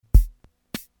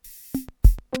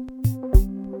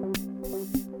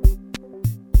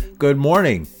Good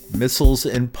morning. Missiles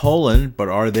in Poland, but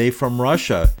are they from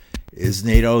Russia? Is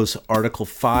NATO's Article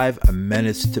 5 a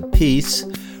menace to peace?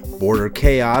 Border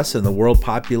chaos and the world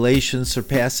population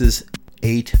surpasses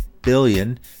 8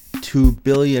 billion, 2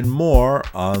 billion more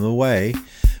on the way.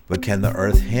 But can the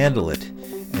Earth handle it?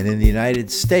 And in the United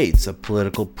States, a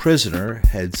political prisoner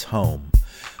heads home.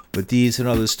 With these and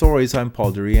other stories, I'm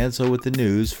Paul DiRienzo with the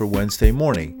news for Wednesday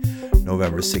morning,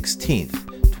 November 16th,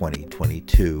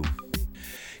 2022.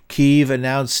 Kyiv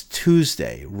announced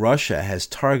Tuesday Russia has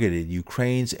targeted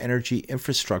Ukraine's energy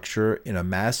infrastructure in a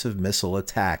massive missile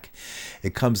attack.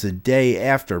 It comes a day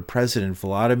after President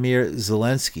Volodymyr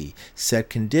Zelensky set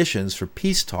conditions for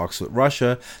peace talks with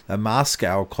Russia that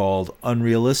Moscow called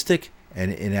unrealistic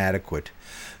and inadequate.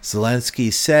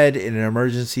 Zelensky said in an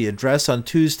emergency address on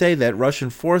Tuesday that Russian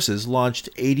forces launched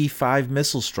 85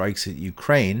 missile strikes at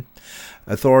Ukraine.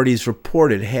 Authorities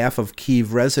reported half of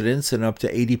Kyiv residents and up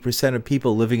to 80% of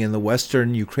people living in the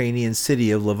western Ukrainian city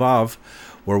of Lvov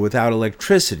were without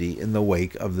electricity in the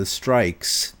wake of the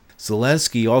strikes.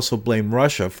 Zelensky also blamed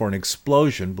Russia for an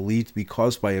explosion believed to be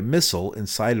caused by a missile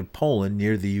inside of Poland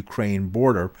near the Ukraine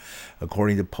border.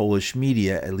 According to Polish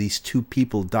media, at least 2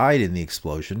 people died in the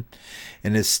explosion.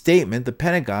 In a statement, the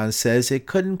Pentagon says it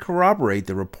couldn't corroborate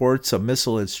the reports a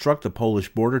missile had struck the Polish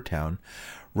border town.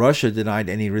 Russia denied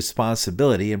any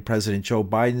responsibility, and President Joe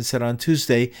Biden said on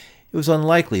Tuesday it was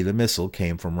unlikely the missile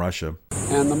came from Russia.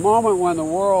 And the moment when the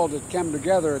world had come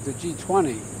together at the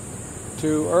G20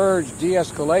 to urge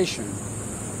de-escalation,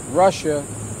 Russia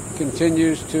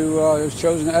continues to has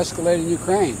chosen to escalate in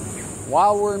Ukraine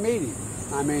while we're meeting.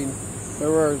 I mean,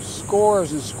 there were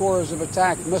scores and scores of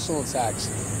missile attacks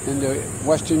into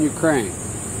western Ukraine.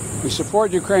 We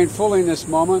support Ukraine fully in this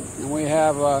moment, and we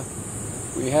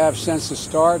have since the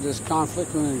start of this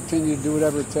conflict. We're going to continue to do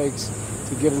whatever it takes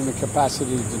to give them the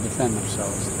capacity to defend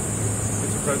themselves.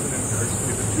 Mr. President,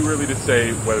 is it too early to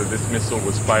say whether this missile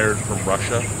was fired from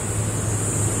Russia?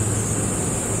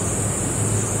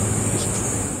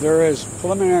 There is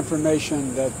preliminary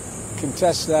information that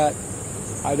contests that.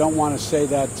 I don't want to say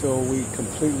that till we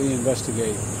completely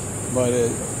investigate, but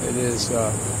it's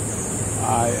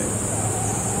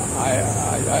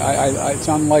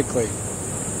unlikely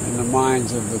in the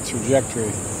minds of the trajectory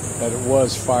that it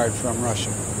was fired from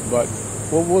Russia. But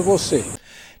we'll see.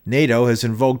 NATO has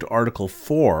invoked Article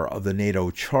 4 of the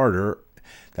NATO Charter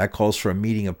that calls for a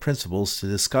meeting of principals to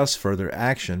discuss further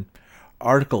action.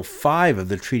 Article 5 of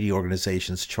the treaty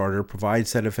organization's charter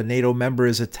provides that if a NATO member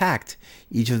is attacked,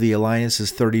 each of the alliance's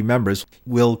 30 members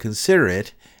will consider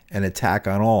it an attack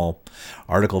on all.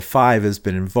 Article 5 has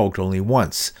been invoked only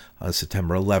once, on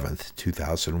September 11th,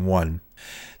 2001.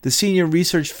 The senior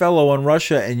research fellow on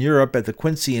Russia and Europe at the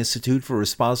Quincy Institute for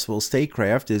Responsible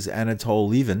Statecraft is Anatol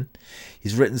Lieven.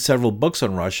 He's written several books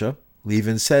on Russia.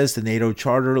 Lieven says the NATO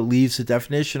Charter leaves the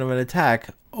definition of an attack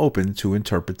open to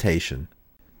interpretation.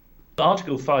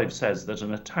 Article 5 says that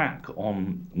an attack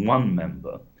on one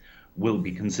member will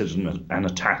be considered an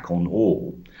attack on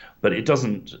all, but it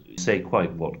doesn't say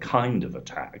quite what kind of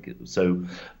attack. So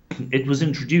it was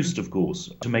introduced, of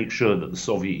course, to make sure that the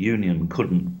Soviet Union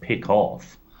couldn't pick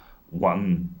off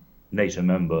one NATO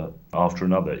member after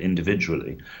another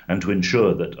individually, and to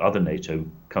ensure that other NATO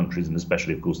countries, and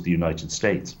especially, of course, the United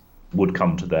States, would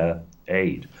come to their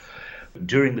aid.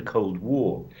 During the Cold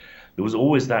War, there was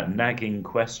always that nagging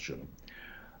question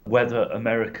whether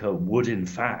America would in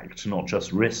fact not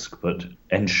just risk but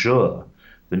ensure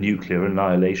the nuclear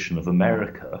annihilation of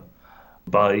America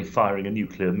by firing a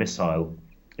nuclear missile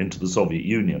into the Soviet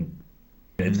Union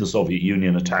if the Soviet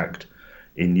Union attacked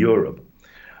in Europe.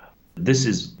 This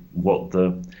is what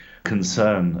the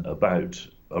concern about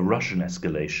a Russian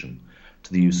escalation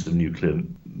to the use of nuclear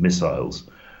missiles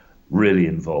really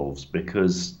involves,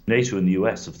 because NATO and the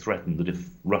US have threatened that if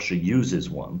Russia uses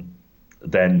one,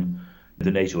 then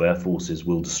the NATO air forces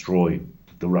will destroy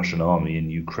the Russian army in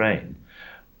Ukraine.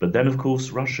 But then, of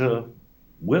course, Russia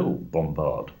will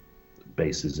bombard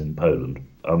bases in Poland,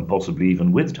 possibly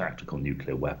even with tactical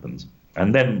nuclear weapons.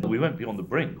 And then we won't be on the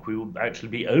brink. We will actually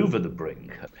be over the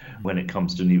brink when it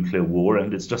comes to nuclear war.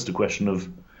 And it's just a question of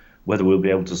whether we'll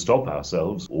be able to stop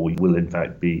ourselves or will in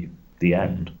fact be the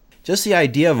end. Just the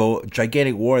idea of a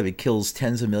gigantic war that kills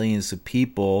tens of millions of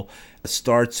people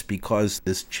starts because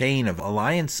this chain of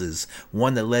alliances,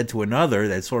 one that led to another,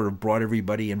 that sort of brought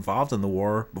everybody involved in the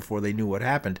war before they knew what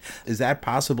happened. Is that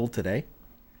possible today?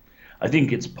 I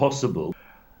think it's possible.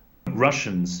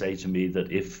 Russians say to me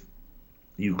that if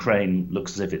Ukraine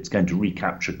looks as if it's going to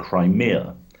recapture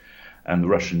Crimea and the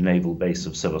Russian naval base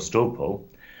of Sevastopol,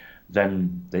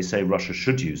 then they say Russia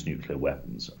should use nuclear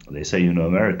weapons. They say,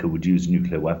 America would use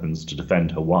nuclear weapons to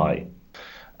defend Hawaii.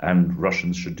 and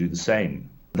Russians should do the same.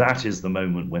 That is the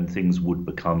moment when things would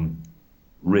become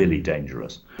really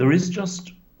dangerous. There is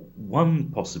just one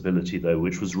possibility, though,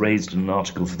 which was raised in an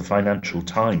article for the Financial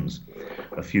Times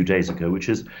a few days ago, which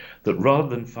is that rather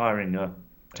than firing a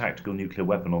tactical nuclear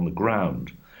weapon on the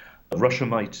ground, Russia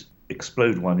might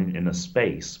explode one in a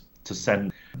space to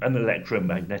send an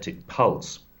electromagnetic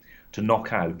pulse to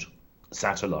knock out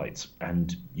satellites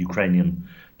and Ukrainian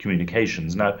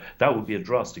communications. Now, that would be a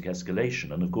drastic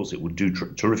escalation, and of course it would do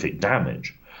terrific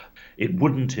damage. It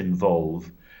wouldn't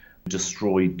involve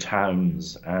destroyed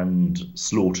towns and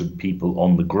slaughtered people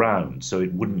on the ground, so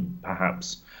it wouldn't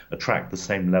perhaps attract the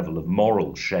same level of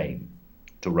moral shame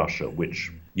to Russia,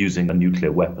 which using a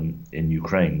nuclear weapon in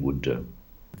Ukraine would do.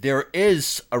 There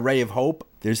is a ray of hope.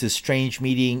 There's this strange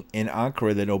meeting in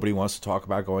Ankara that nobody wants to talk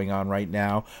about going on right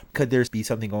now. Could there be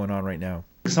something going on right now?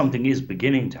 Something is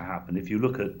beginning to happen. If you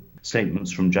look at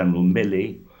statements from General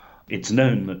Milley, it's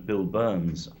known that Bill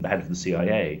Burns, the head of the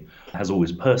CIA, has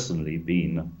always personally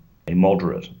been a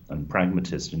moderate and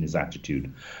pragmatist in his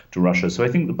attitude to Russia. So I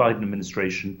think the Biden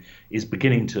administration is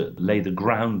beginning to lay the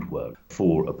groundwork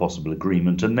for a possible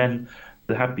agreement. And then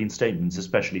there have been statements,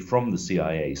 especially from the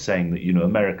CIA, saying that,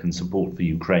 American support for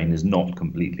Ukraine is not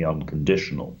completely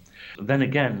unconditional. Then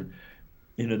again,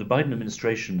 the Biden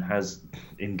administration has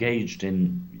engaged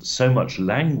in so much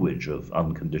language of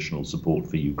unconditional support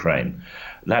for Ukraine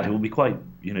that it will be quite,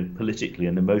 politically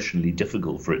and emotionally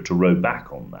difficult for it to row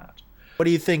back on that. What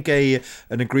do you think an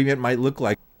agreement might look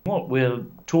like? What we're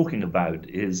talking about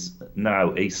is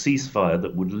now a ceasefire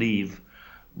that would leave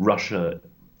Russia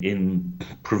in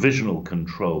provisional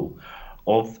control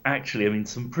of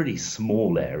some pretty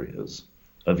small areas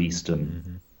of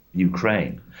eastern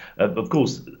Ukraine. Of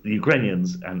course, the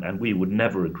Ukrainians and we would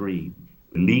never agree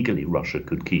legally Russia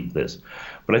could keep this.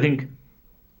 But I think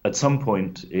at some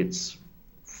point it's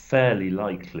fairly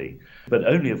likely, but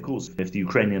only, of course, if the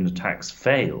Ukrainian attacks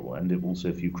fail and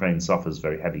if Ukraine suffers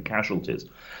very heavy casualties.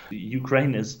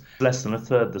 Ukraine is less than a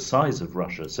third the size of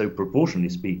Russia, so proportionally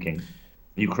speaking,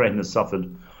 Ukraine has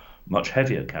suffered much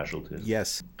heavier casualties.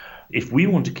 Yes. If we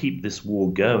want to keep this war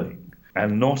going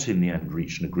and not in the end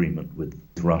reach an agreement with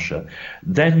Russia,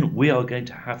 then we are going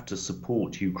to have to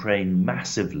support Ukraine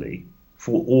massively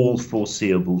for all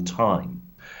foreseeable time.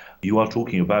 You are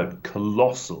talking about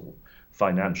colossal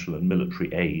financial and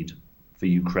military aid for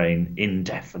Ukraine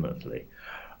indefinitely.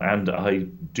 And I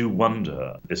do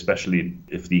wonder, especially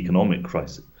if the economic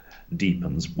crisis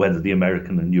deepens, whether the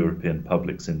American and European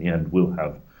publics in the end will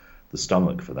have the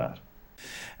stomach for that.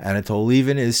 Anatol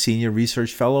Levin is Senior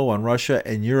Research Fellow on Russia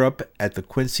and Europe at the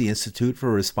Quincy Institute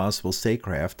for Responsible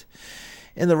Statecraft.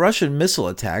 In the Russian missile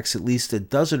attacks, at least a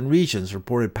dozen regions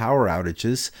reported power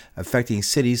outages affecting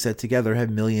cities that together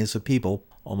have millions of people.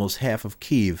 Almost half of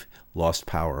Kyiv lost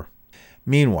power.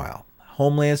 Meanwhile,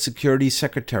 Homeland Security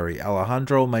Secretary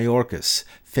Alejandro Mayorkas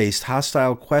faced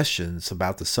hostile questions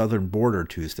about the southern border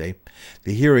Tuesday.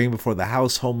 The hearing before the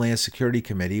House Homeland Security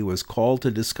Committee was called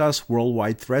to discuss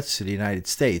worldwide threats to the United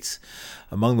States.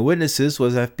 Among the witnesses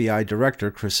was FBI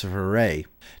Director Christopher Wray.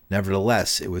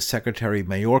 Nevertheless, it was Secretary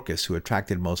Mayorkas who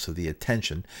attracted most of the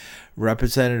attention.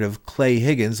 Representative Clay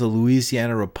Higgins, a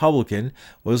Louisiana Republican,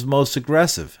 was most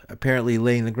aggressive, apparently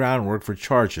laying the groundwork for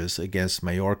charges against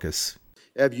Mayorkas.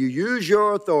 Have you used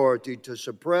your authority to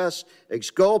suppress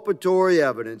exculpatory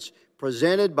evidence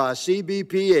presented by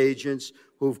CBP agents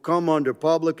who've come under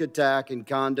public attack and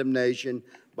condemnation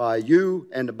by you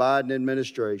and the Biden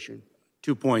administration?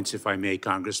 2 points, if I may,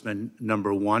 Congressman.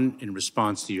 Number one, in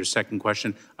response to your second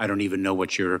question, I don't even know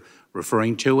what you're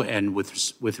referring to. And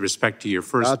with respect to your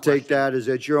first I'll question, take that as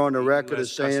that you're on the record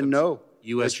as saying no,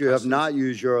 that you have not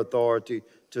used your authority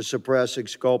to suppress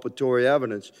exculpatory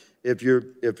evidence. If you're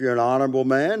an honorable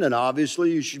man, then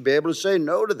obviously you should be able to say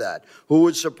no to that. Who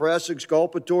would suppress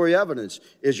exculpatory evidence?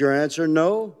 Is your answer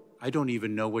no? I don't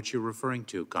even know what you're referring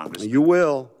to, Congressman. You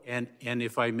will. And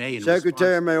if I may,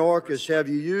 Secretary Mayorkas, have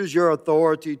you used your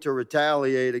authority to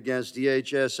retaliate against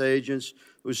DHS agents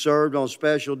who served on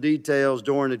special details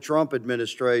during the Trump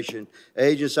administration,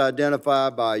 agents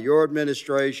identified by your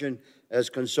administration as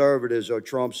conservatives or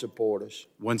Trump supporters?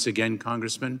 Once again,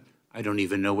 Congressman, I don't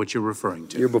even know what you're referring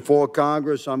to. You're before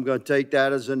Congress. I'm going to take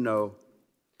that as a no.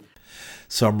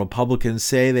 Some Republicans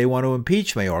say they want to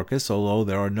impeach Mayorkas, although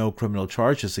there are no criminal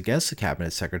charges against the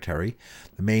cabinet secretary.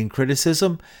 The main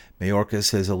criticism,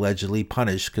 Mayorkas has allegedly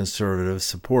punished conservative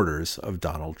supporters of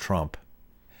Donald Trump.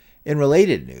 In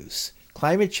related news,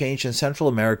 climate change in Central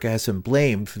America has been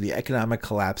blamed for the economic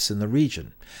collapse in the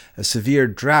region. A severe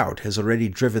drought has already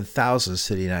driven thousands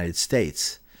to the United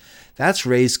States. That's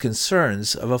raised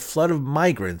concerns of a flood of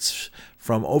migrants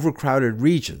from overcrowded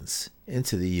regions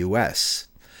into the U.S.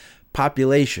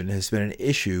 Population has been an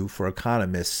issue for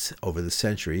economists over the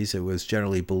centuries. It was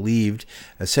generally believed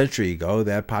a century ago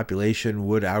that population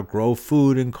would outgrow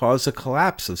food and cause a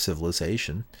collapse of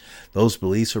civilization. Those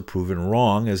beliefs were proven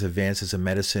wrong as advances in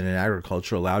medicine and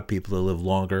agriculture allowed people to live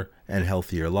longer and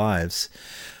healthier lives.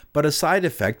 But a side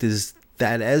effect is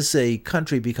that as a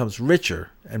country becomes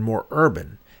richer and more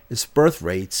urban, its birth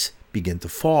rates begin to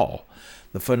fall.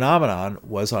 The phenomenon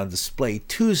was on display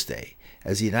Tuesday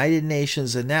as the United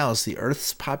Nations announced the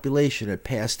Earth's population had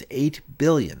passed 8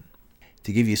 billion.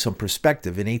 To give you some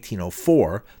perspective, in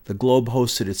 1804, the globe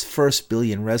hosted its first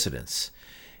billion residents.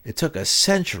 It took a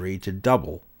century to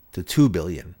double to 2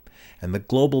 billion, and the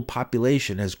global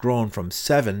population has grown from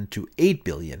 7 to 8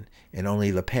 billion in only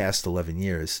the past 11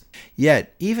 years.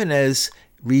 Yet, even as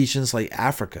regions like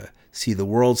Africa see the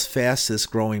world's fastest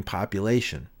growing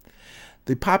population,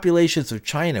 the populations of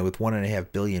China with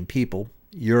 1.5 billion people,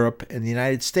 Europe, and the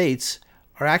United States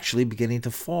are actually beginning to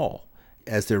fall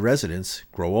as their residents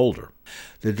grow older.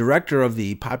 The director of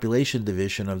the Population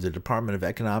Division of the Department of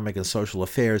Economic and Social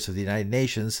Affairs of the United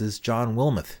Nations is John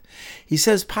Wilmoth. He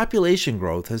says population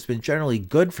growth has been generally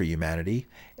good for humanity,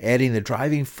 adding the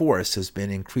driving force has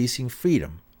been increasing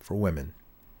freedom for women.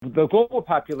 The global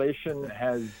population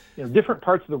has, different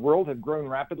parts of the world have grown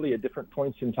rapidly at different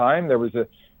points in time. There was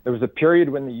a period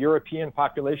when the European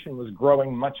population was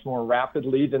growing much more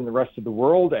rapidly than the rest of the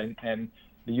world, and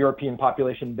the European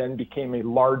population then became a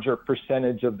larger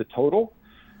percentage of the total.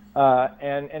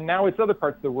 And now it's other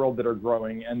parts of the world that are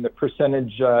growing, and the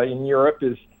percentage in Europe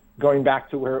is going back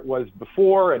to where it was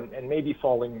before and maybe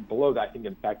falling below that. I think,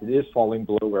 in fact, it is falling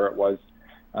below where it was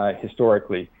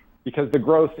historically, because the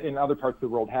growth in other parts of the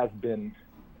world has been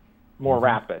more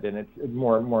rapid, and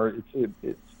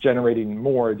it's generating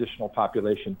more additional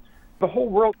population. The whole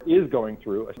world is going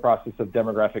through a process of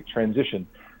demographic transition,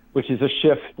 which is a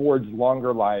shift towards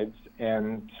longer lives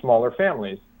and smaller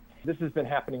families. This has been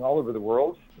happening all over the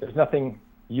world. There's nothing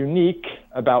unique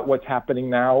about what's happening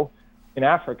now in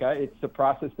Africa. It's a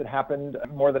process that happened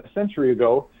more than a century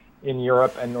ago in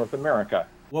Europe and North America.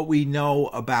 What we know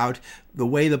about the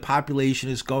way the population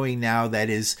is going now that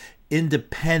is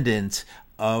independent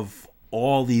of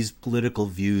all these political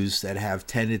views that have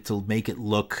tended to make it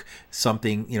look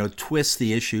something, twist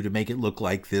the issue to make it look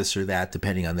like this or that,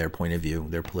 depending on their point of view,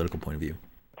 their political point of view.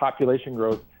 Population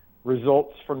growth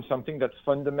results from something that's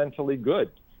fundamentally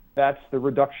good. That's the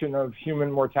reduction of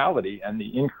human mortality and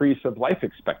the increase of life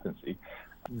expectancy.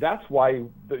 That's why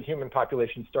the human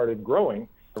population started growing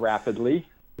rapidly.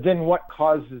 Then what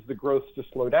causes the growth to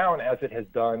slow down, as it has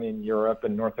done in Europe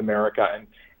and North America and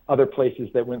other places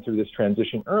that went through this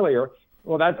transition earlier?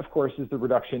 Well, that, of course, is the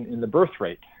reduction in the birth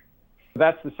rate.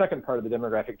 That's the second part of the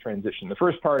demographic transition. The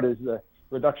first part is the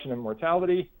reduction in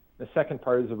mortality. The second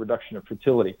part is the reduction of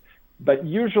fertility. But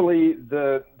usually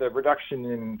the reduction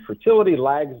in fertility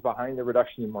lags behind the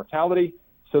reduction in mortality,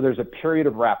 so there's a period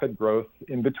of rapid growth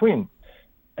in between.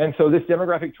 And so this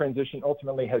demographic transition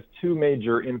ultimately has two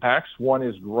major impacts. One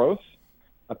is growth,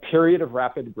 a period of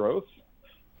rapid growth.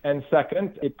 And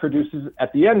second, it produces,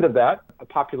 at the end of that, a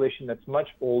population that's much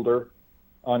older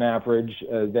on average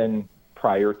than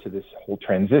prior to this whole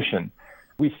transition.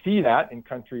 We see that in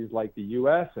countries like the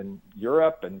US and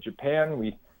Europe and Japan.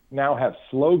 We now have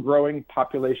slow-growing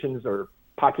populations, or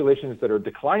populations that are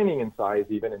declining in size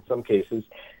even in some cases,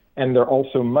 and they're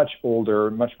also much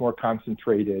older, much more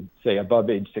concentrated, say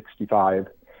above age 65,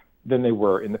 than they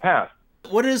were in the past.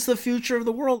 What is the future of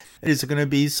the world? Is it going to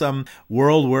be some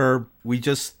world where we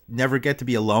just never get to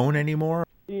be alone anymore?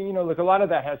 Look, a lot of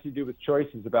that has to do with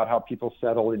choices about how people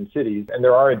settle in cities, and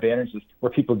there are advantages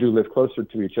where people do live closer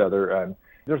to each other.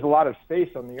 There's a lot of space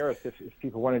on the earth if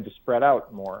people wanted to spread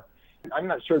out more. I'm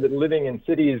not sure that living in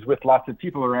cities with lots of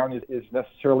people around is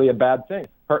necessarily a bad thing,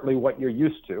 partly what you're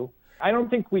used to. I don't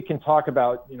think we can talk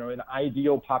about, an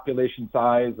ideal population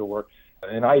size or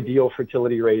an ideal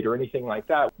fertility rate or anything like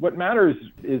that. What matters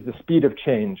is the speed of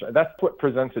change. That's what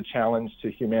presents a challenge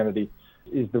to humanity,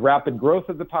 is the rapid growth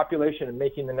of the population and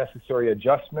making the necessary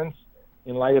adjustments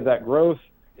in light of that growth.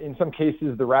 In some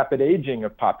cases, the rapid aging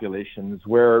of populations,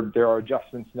 where there are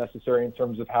adjustments necessary in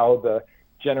terms of how the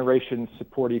generations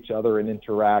support each other and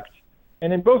interact.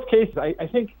 And in both cases, I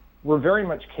think we're very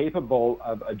much capable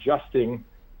of adjusting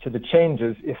to the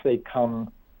changes if they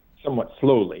come somewhat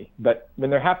slowly. But when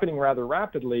they're happening rather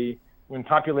rapidly, when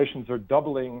populations are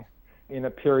doubling in a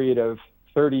period of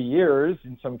 30 years,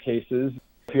 in some cases,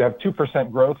 if you have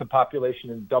 2% growth, a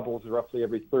population doubles roughly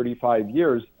every 35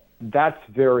 years, that's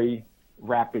very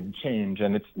rapid change,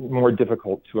 and it's more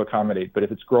difficult to accommodate. But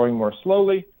if it's growing more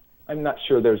slowly, I'm not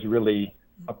sure there's really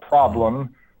a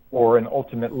problem or an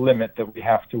ultimate limit that we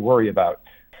have to worry about.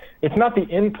 It's not the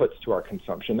inputs to our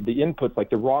consumption. The inputs, like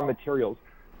the raw materials,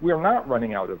 we are not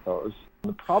running out of those.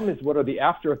 The problem is, what are the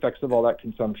after effects of all that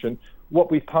consumption?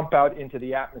 What we pump out into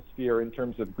the atmosphere in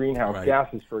terms of greenhouse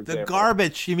gases, for example. The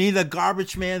garbage. You mean the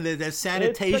garbage, man? The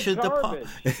sanitation.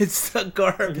 It's the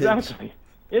garbage. Exactly.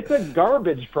 It's a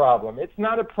garbage problem. It's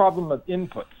not a problem of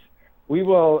inputs. We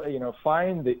will,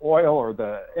 find the oil or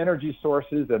the energy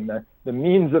sources and the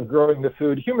means of growing the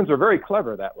food. Humans are very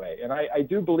clever that way. And I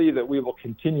do believe that we will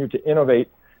continue to innovate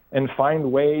and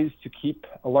find ways to keep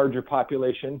a larger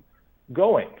population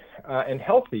going and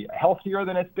healthier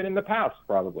than it's been in the past,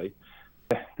 probably.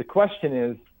 The question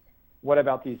is, what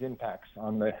about these impacts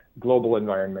on the global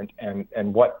environment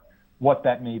and what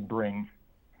that may bring?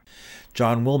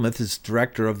 John Wilmoth is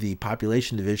director of the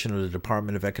Population Division of the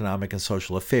Department of Economic and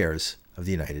Social Affairs of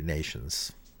the United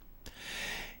Nations.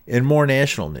 In more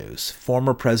national news,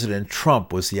 former President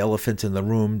Trump was the elephant in the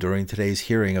room during today's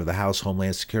hearing of the House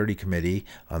Homeland Security Committee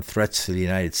on threats to the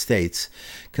United States.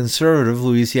 Conservative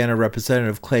Louisiana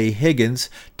Representative Clay Higgins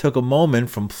took a moment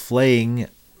from flaying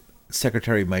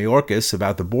Secretary Mayorkas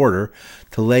about the border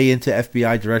to lay into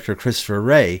FBI Director Christopher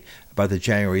Wray about the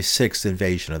January 6th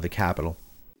invasion of the Capitol.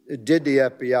 Did the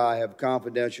FBI have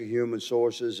confidential human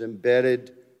sources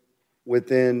embedded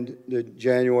within the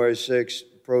January 6th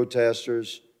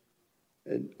protesters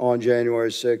on January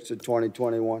 6th of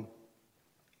 2021?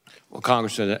 Well,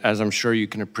 Congressman, as I'm sure you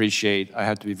can appreciate, I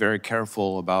have to be very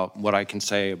careful about what I can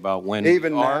say about when.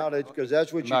 Even now, because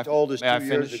that's what you told us 2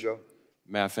 years ago.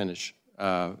 May I finish?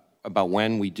 About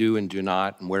when we do and do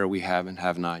not, and where we have and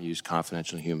have not used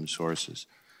confidential human sources.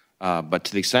 But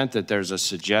to the extent that there's a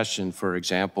suggestion, for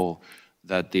example,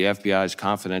 that the FBI's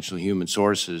confidential human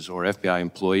sources or FBI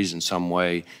employees in some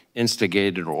way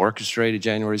instigated or orchestrated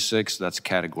January 6th, that's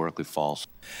categorically false.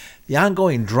 The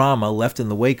ongoing drama left in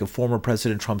the wake of former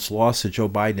President Trump's loss to Joe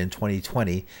Biden in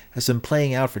 2020 has been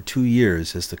playing out for 2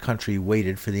 years as the country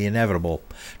waited for the inevitable,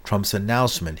 Trump's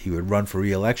announcement he would run for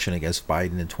re-election against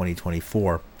Biden in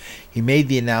 2024. He made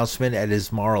the announcement at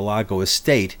his Mar-a-Lago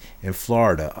estate in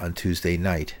Florida on Tuesday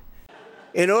night.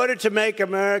 In order to make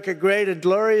America great and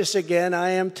glorious again,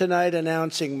 I am tonight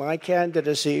announcing my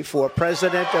candidacy for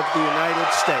President of the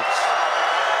United States.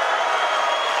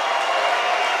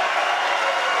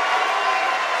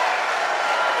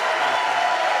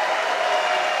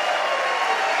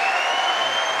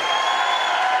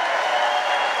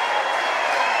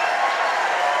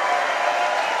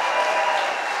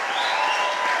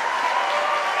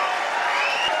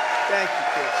 Thank you,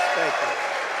 Chris. Thank you.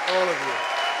 All of you.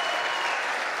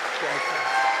 Thank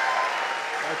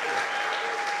you.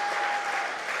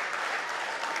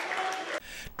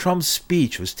 Trump's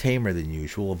speech was tamer than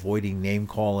usual, avoiding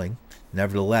name-calling.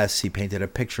 Nevertheless, he painted a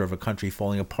picture of a country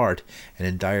falling apart and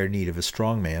in dire need of a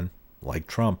strongman like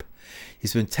Trump.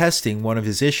 He's been testing one of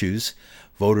his issues,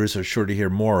 voters are sure to hear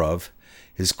more of,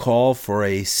 his call for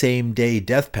a same-day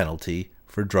death penalty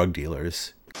for drug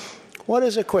dealers. What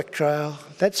is a quick trial?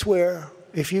 That's where,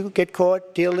 if you get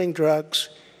caught dealing drugs,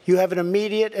 you have an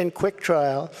immediate and quick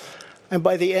trial, and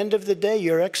by the end of the day,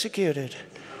 you're executed.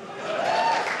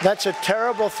 That's a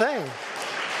terrible thing.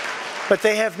 But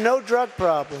they have no drug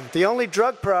problem. The only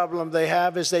drug problem they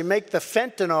have is they make the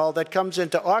fentanyl that comes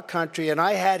into our country, and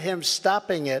I had him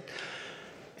stopping it.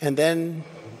 And then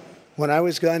when I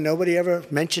was gone, nobody ever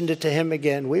mentioned it to him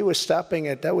again. We were stopping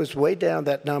it. That was way down,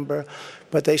 that number,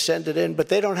 but they send it in. But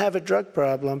they don't have a drug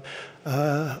problem.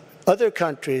 Other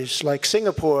countries, like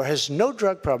Singapore, has no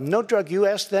drug problem. No drug. You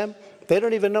ask them, they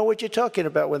don't even know what you're talking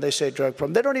about when they say drug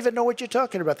problem. They don't even know what you're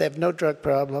talking about. They have no drug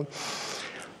problem.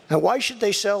 And why should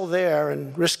they sell there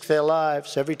and risk their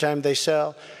lives every time they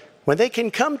sell when they can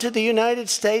come to the United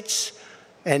States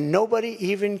and nobody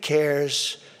even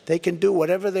cares? They can do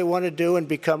whatever they want to do and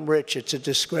become rich. It's a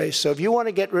disgrace. So if you want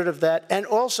to get rid of that and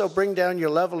also bring down your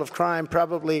level of crime,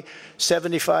 probably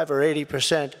 75 or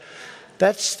 80%,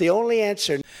 that's the only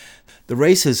answer. The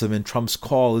racism in Trump's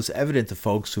call is evident to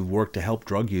folks who've worked to help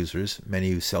drug users,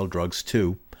 many who sell drugs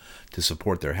too, to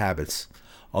support their habits.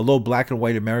 Although black and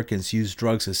white Americans use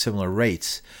drugs at similar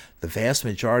rates, the vast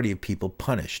majority of people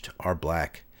punished are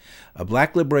black. A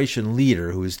black liberation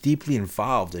leader who was deeply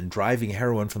involved in driving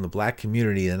heroin from the black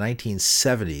community in the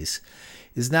 1970s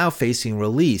is now facing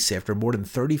release after more than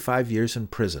 35 years in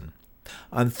prison.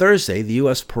 On Thursday, the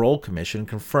U.S. Parole Commission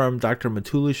confirmed Dr.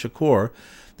 Mutulu Shakur,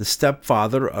 the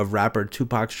stepfather of rapper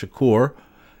Tupac Shakur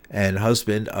and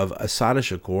husband of Assata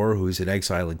Shakur, who is in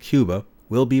exile in Cuba,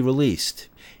 will be released.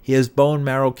 He has bone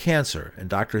marrow cancer, and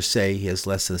doctors say he has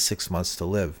less than 6 months to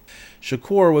live.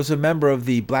 Shakur was a member of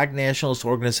the Black nationalist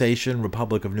organization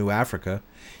Republic of New Africa.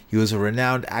 He was a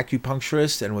renowned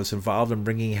acupuncturist and was involved in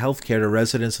bringing health care to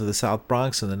residents of the South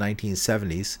Bronx in the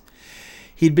 1970s.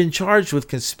 He'd been charged with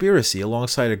conspiracy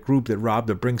alongside a group that robbed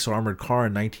a Brinks armored car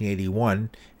in 1981,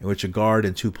 in which a guard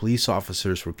and 2 police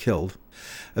officers were killed.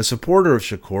 A supporter of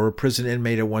Shakur, a prison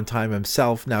inmate at one time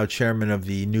himself, now chairman of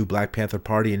the new Black Panther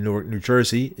Party in Newark, New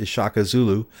Jersey, is Shaka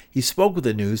Zulu. He spoke with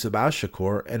the news about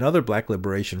Shakur and other Black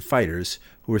liberation fighters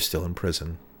who were still in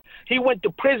prison. He went to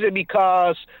prison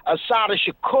because Assata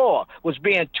Shakur was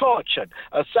being tortured.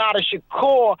 Assata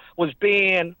Shakur was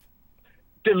being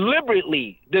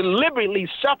deliberately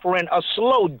suffering a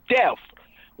slow death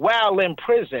while in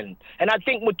prison. And I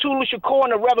think Mutulu Shakur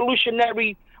and the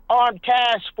Revolutionary Armed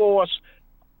Task Force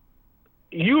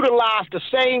utilized the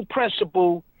same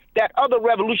principle that other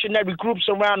revolutionary groups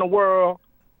around the world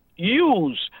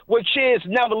use, which is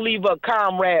never leave a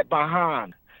comrade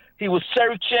behind. He was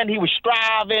searching, he was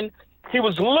striving, he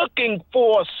was looking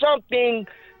for something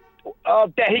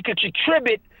that he could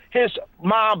contribute his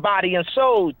mind, body, and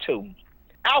soul to.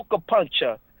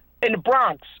 Acupuncture in the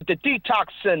Bronx, the detox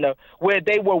center where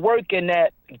they were working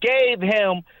at, gave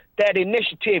him that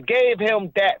initiative, gave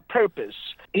him that purpose.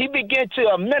 He began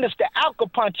to administer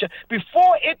acupuncture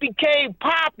before it became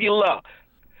popular.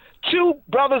 2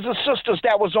 brothers and sisters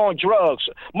that was on drugs,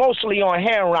 mostly on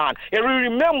heroin. And we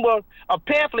remember a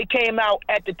pamphlet came out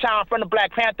at the time from the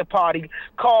Black Panther Party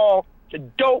called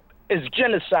Dope is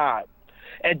Genocide.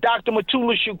 And Dr.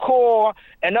 Mutulu Shakur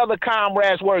and other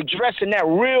comrades were addressing that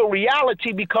real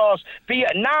reality because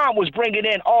Vietnam was bringing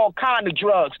in all kinds of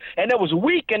drugs, and it was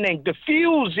weakening,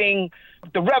 diffusing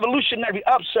the revolutionary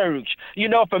upsurge. You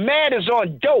know, if a man is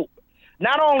on dope,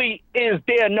 not only is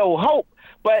there no hope,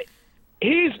 but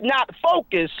he's not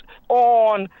focused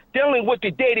on dealing with the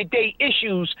day-to-day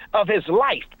issues of his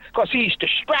life because he's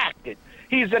distracted.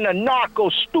 He's in a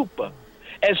narco stupor.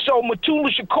 And so Mutulu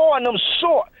Shakur and them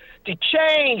sought to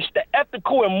change the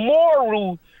ethical and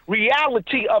moral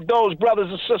reality of those brothers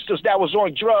and sisters that was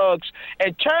on drugs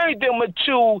and turned them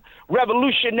into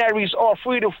revolutionaries or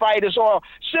freedom fighters or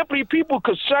simply people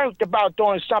concerned about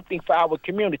doing something for our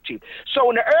community. So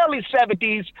in the early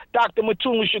 70s, Dr.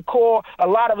 Mutulu Shakur, a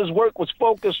lot of his work was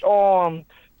focused on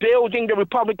building the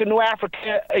Republic of New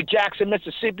Africa at Jackson,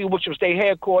 Mississippi, which was their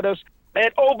headquarters. And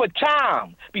over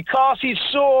time, because he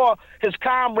saw his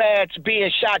comrades being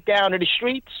shot down in the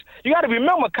streets, you got to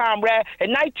remember, comrade, in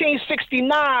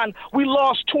 1969, we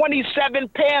lost 27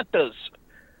 Panthers.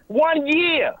 1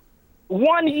 year,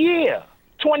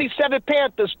 27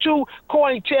 Panthers, 2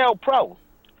 COINTELPRO.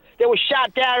 They were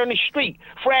shot down in the street.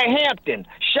 Fred Hampton,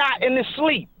 shot in his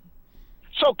sleep.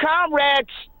 So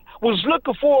comrades was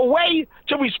looking for a way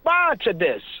to respond to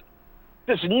this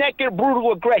naked,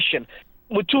 brutal aggression.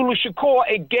 Mutulu Shakur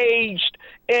engaged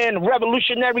in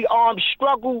revolutionary armed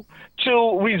struggle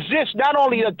to resist not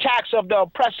only the attacks of the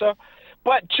oppressor,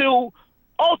 but to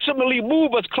ultimately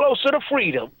move us closer to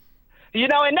freedom. You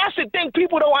know, and that's the thing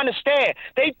people don't understand.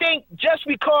 They think just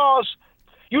because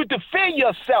you defend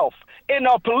yourself in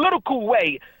a political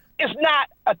way, it's not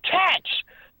attached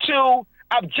to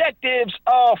objectives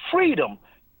of freedom.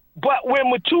 But when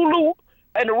Mutulu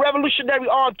and the Revolutionary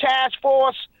Armed Task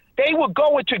Force, they would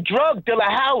go into drug dealer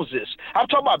houses. I'm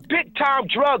talking about big-time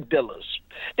drug dealers.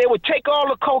 They would take all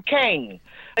the cocaine,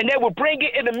 and they would bring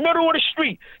it in the middle of the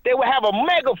street. They would have a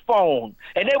megaphone,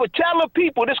 and they would tell the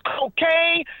people this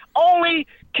cocaine only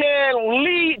can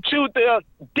lead to the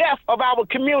death of our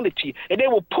community, and they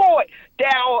would pour it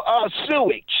down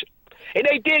sewage. And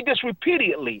they did this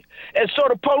repeatedly. And so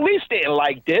the police didn't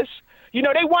like this. You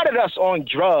know, they wanted us on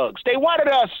drugs. They wanted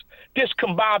us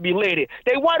discombobulated.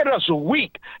 They wanted us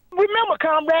weak. Remember,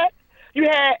 comrade, you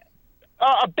had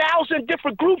 1,000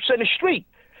 different groups in the street.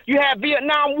 You had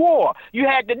Vietnam War. You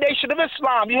had the Nation of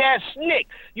Islam. You had SNCC.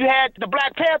 You had the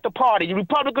Black Panther Party, the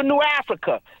Republic of New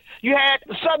Africa. You had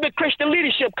the Southern Christian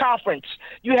Leadership Conference.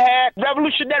 You had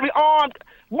Revolutionary Armed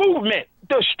Movement.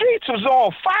 The streets was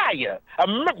on fire.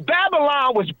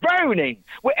 Babylon was burning.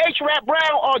 When H. Rap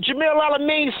Brown or Jamil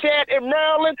Al-Amin said in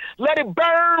Maryland, let it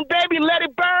burn, baby, let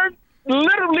it burn.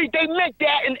 Literally, they meant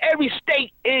that in every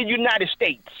state in the United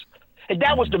States. And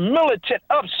that was the militant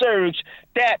upsurge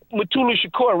that Mutulu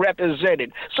Shakur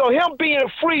represented. So him being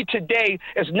free today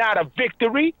is not a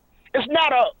victory. It's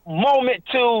not a moment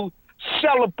to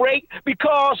celebrate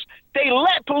because they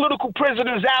let political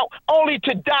prisoners out only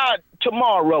to die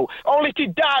tomorrow, only to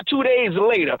die 2 days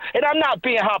later. And I'm not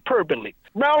being hyperbole.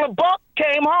 Marilyn Buck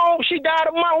came home. She died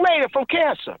a month later from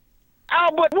cancer.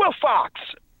 Albert Wilcox,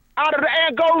 out of the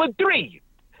Angola 3.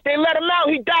 They let him out.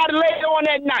 He died later on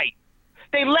that night.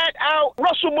 They let out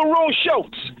Russell Maroon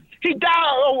Schultz. He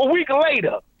died a week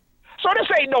later. So this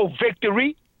ain't no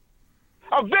victory.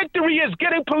 A victory is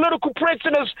getting political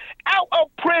prisoners out of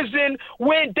prison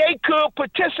when they could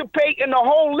participate in a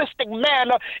holistic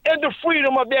manner in the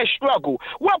freedom of their struggle.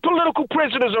 What political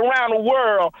prisoners around the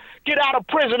world get out of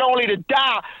prison only to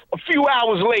die a few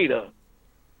hours later?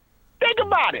 Think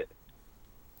about it.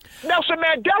 Nelson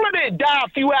Mandela didn't die a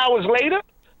few hours later.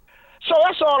 So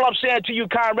that's all I'm saying to you,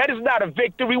 comrade. It's not a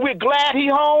victory. We're glad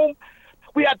he's home.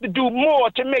 We have to do more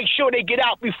to make sure they get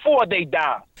out before they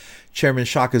die. Chairman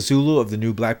Shaka Zulu of the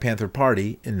new Black Panther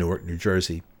Party in Newark, New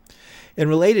Jersey. In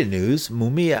related news,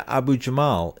 Mumia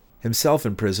Abu-Jamal, himself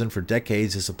in prison for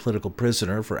decades as a political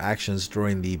prisoner for actions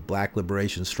during the black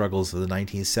liberation struggles of the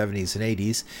 1970s and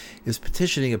 80s, is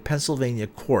petitioning a Pennsylvania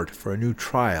court for a new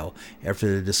trial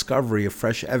after the discovery of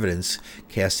fresh evidence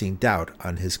casting doubt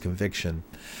on his conviction.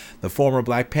 The former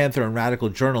Black Panther and radical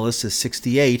journalist is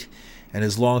 68 and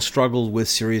has long struggled with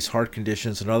serious heart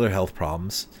conditions and other health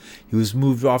problems. He was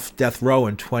moved off death row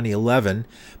in 2011,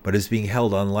 but is being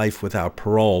held on life without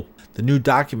parole. The new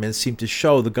documents seem to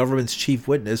show the government's chief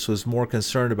witness was more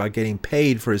concerned about getting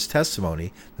paid for his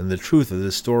testimony than the truth of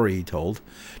the story he told.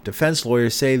 Defense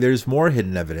lawyers say there's more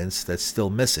hidden evidence that's still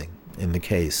missing in the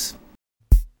case.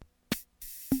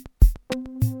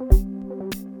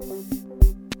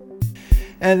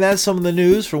 And that's some of the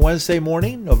news for Wednesday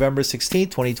morning, November 16,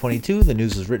 2022. The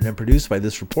news is written and produced by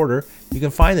this reporter. You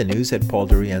can find the news at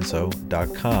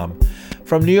pauldurienzo.com.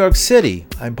 From New York City,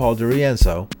 I'm Paul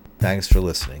Durienzo. Thanks for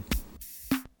listening.